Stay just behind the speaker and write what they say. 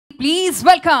Please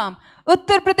welcome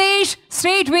Uttar Pradesh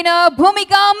State winner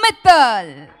Bhumika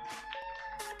Mittal.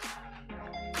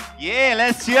 Yeah,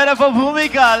 let's cheer up for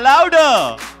Bhumika,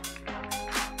 louder!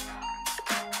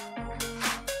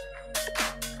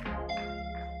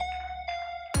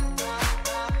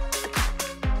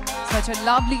 Such a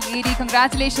lovely lady.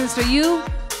 Congratulations to you.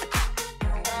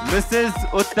 Mrs.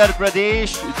 Uttar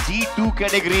Pradesh G-2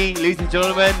 category, ladies and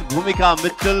gentlemen, Bhumika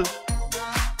Mittal.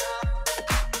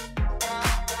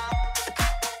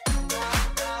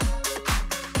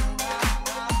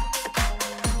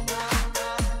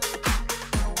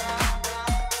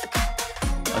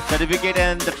 A certificate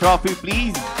and the trophy,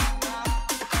 please.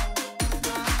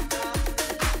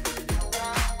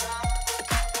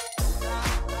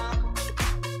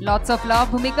 Lots of love,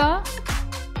 Bhumika.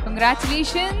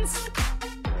 Congratulations.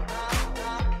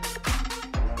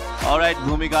 All right,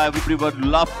 Bhumika, everybody would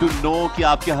love to know कि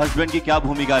आपके husband की क्या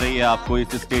भूमिका रही है आपको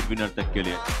इस state winner तक के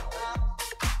लिए.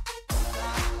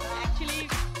 Actually,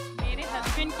 मेरे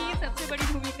husband की सबसे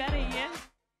बड़ी भूमिका रही है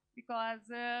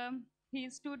because he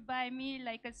stood by me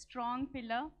like a strong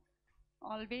pillar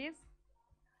always,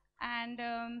 and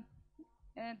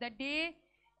the day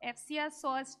f-sia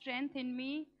saw strength in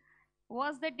me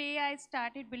was the day I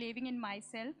started believing in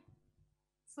myself.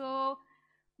 So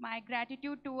my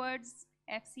gratitude towards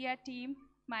f-sia team,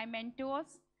 my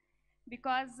mentors,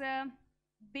 because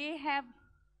they have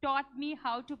taught me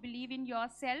how to believe in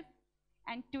yourself,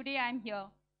 and today I'm here.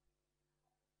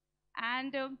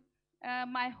 And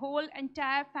my whole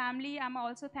entire family, I'm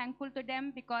also thankful to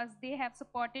them because they have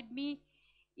supported me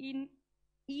in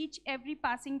every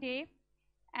passing day,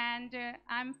 and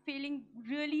I'm feeling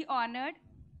really honored.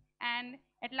 And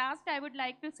at last, I would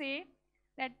like to say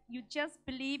that you just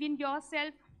believe in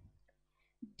yourself,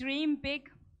 dream big,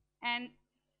 and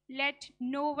let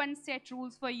no one set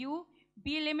rules for you.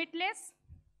 Be limitless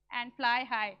and fly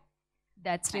high.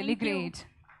 That's really great.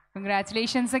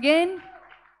 Congratulations again.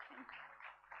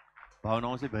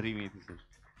 भावनाओं से भरी हुई थी sir,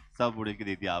 सब उड़ के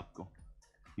दे दिया आपको.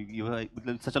 You are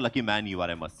मतलब such a lucky man you are,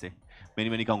 I must say.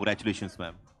 Many congratulations,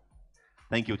 ma'am.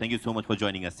 Thank you so much for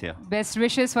joining us here. Best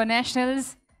wishes for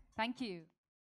nationals. Thank you.